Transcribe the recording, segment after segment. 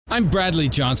I'm Bradley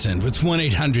Johnson with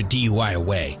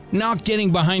 1-800-DUI-AWAY. Not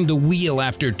getting behind the wheel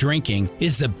after drinking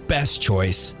is the best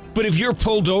choice. But if you're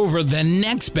pulled over, the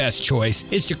next best choice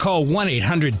is to call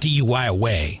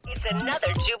 1-800-DUI-AWAY. It's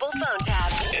another Jubal phone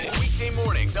tab. Weekday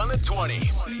mornings on the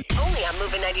 20s. Only on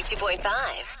Moving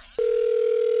 92.5.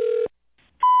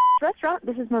 Restaurant,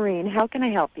 this is Maureen. How can I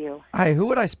help you? Hi, who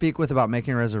would I speak with about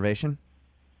making a reservation?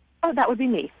 Oh, that would be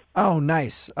me. Oh,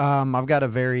 nice. I've got a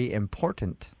very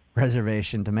important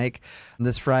reservation to make.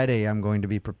 This Friday, I'm going to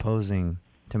be proposing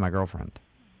to my girlfriend.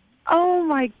 Oh,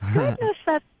 my goodness.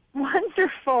 That's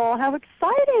wonderful. How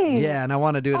exciting. Yeah, and I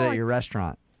want to do it at your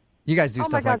restaurant. You guys do Oh,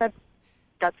 my stuff God, like...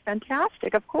 that's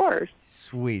fantastic, of course.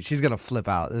 Sweet. She's going to flip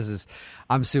out.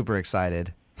 I'm super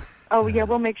excited. Oh, yeah,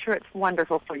 we'll make sure it's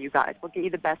wonderful for you guys. We'll get you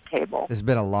the best table. It's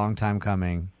been a long time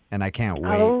coming, and I can't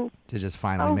wait to just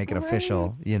finally make it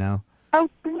official, you know? Oh,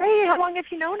 great. How long have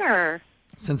you known her?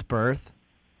 Since birth.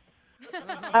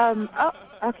 Oh,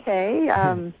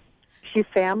 okay. She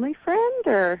family friend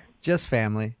or? Just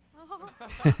family.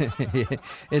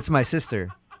 It's my sister.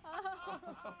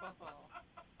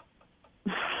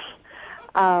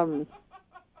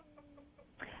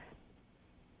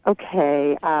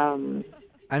 Okay.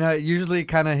 I know it usually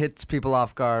kind of hits people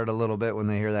off guard a little bit when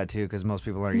they hear that too, because most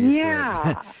people aren't used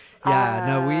to it. Yeah,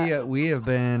 no, we have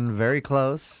been very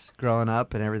close growing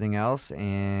up and everything else,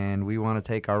 and we want to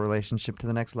take our relationship to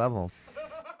the next level.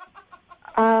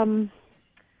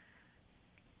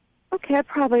 Okay, I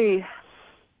probably,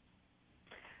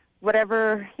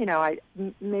 whatever,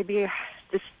 maybe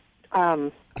just,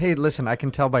 Hey, listen, I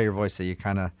can tell by your voice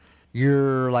that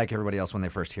you're like everybody else when they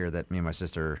first hear that me and my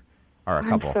sister are a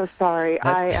couple. I'm so sorry.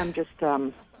 I am just,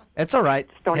 It's all right.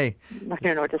 Hey, I'm not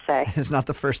going to know what to say. it's not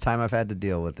the first time I've had to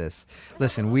deal with this.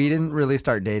 Listen, we didn't really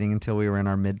start dating until we were in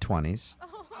our mid-20s.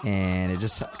 And it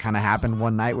just kind of happened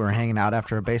one night. We were hanging out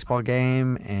after a baseball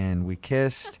game, and we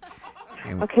kissed.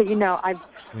 And Okay,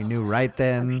 we knew right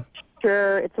then.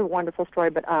 sure it's a wonderful story,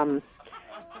 but I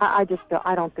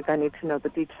don't think I need to know the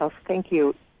details. Thank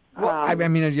you. Well, I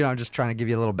mean, I'm just trying to give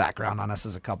you a little background on us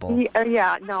as a couple.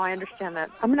 Yeah, no, I understand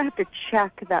that. I'm going to have to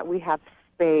check that we have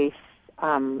space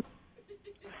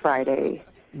Friday.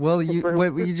 Well, you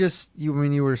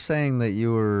were saying that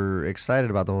you were excited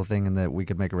about the whole thing and that we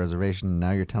could make a reservation. And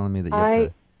now you're telling me that you have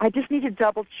to... I just need to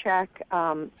double check.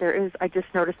 I just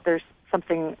noticed there's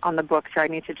something on the books here. I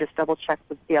need to just double check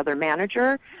with the other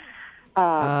manager. But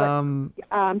I'm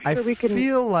sure we can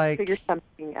feel like figure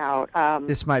something out.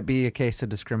 this might be a case of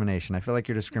discrimination. I feel like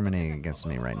you're discriminating against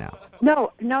me right now.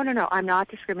 No. I'm not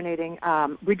discriminating.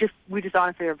 We just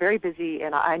honestly are very busy,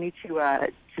 and I need to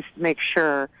just make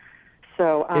sure.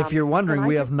 So if you're wondering,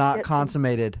 we have not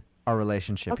consummated our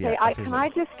relationship yet. Okay, can I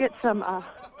just get some?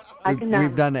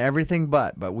 We've done everything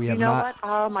but we have not. You know what?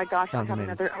 Oh my gosh, I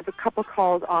have a couple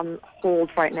calls on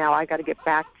hold right now. I got to get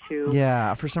back to.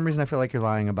 Yeah, for some reason I feel like you're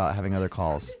lying about having other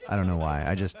calls. I don't know why.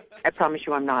 I promise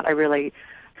you, I'm not.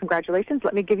 Congratulations.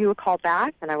 Let me give you a call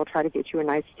back, and I will try to get you a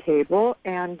nice table.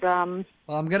 And well,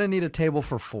 I'm gonna need a table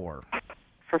for 4.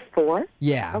 For 4?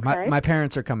 Yeah, okay. my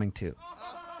parents are coming too.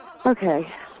 Okay.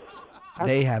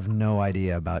 They have no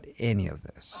idea about any of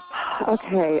this.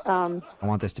 Okay. I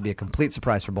want this to be a complete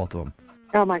surprise for both of them.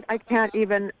 Oh my! I can't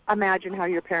even imagine how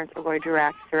your parents are going to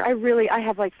react, sir. I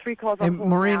have like 3 calls on hold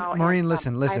now. Maureen,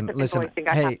 listen.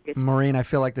 Hey, Maureen, I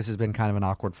feel like this has been kind of an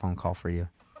awkward phone call for you.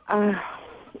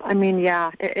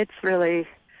 Yeah, it's really.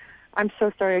 I'm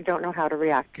so sorry. I don't know how to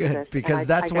react to this. Because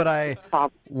that's what I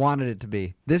wanted it to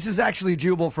be. This is actually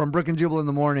Jubal from Brook and Jubal in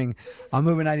the Morning. I'm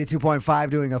Moving 92.5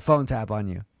 doing a phone tap on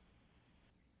you.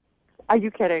 Are you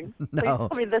kidding? No. Please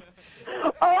tell me this.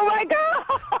 Oh, my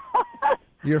God.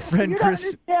 Your friend you Chris.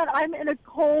 don't understand. I'm in a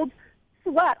cold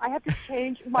sweat. I have to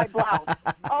change my blouse.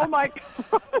 Oh, my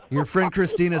God. Your friend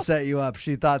Christina set you up.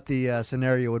 She thought the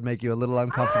scenario would make you a little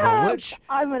uncomfortable, which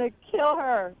I'm going to kill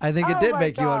her. I think it did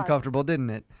make you uncomfortable,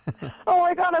 didn't it? Oh,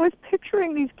 my God. I was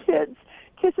picturing these kids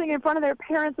kissing in front of their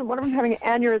parents and one of them having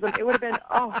an aneurysm. It would have been,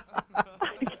 I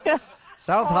can't.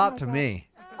 Sounds hot to me.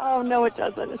 Oh, no, it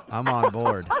doesn't. I'm on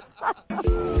board. Wake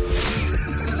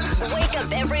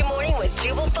up every morning with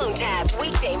Jubal phone tabs.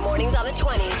 Weekday mornings on the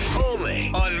 20s.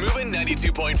 Only on Moving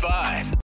 92.5.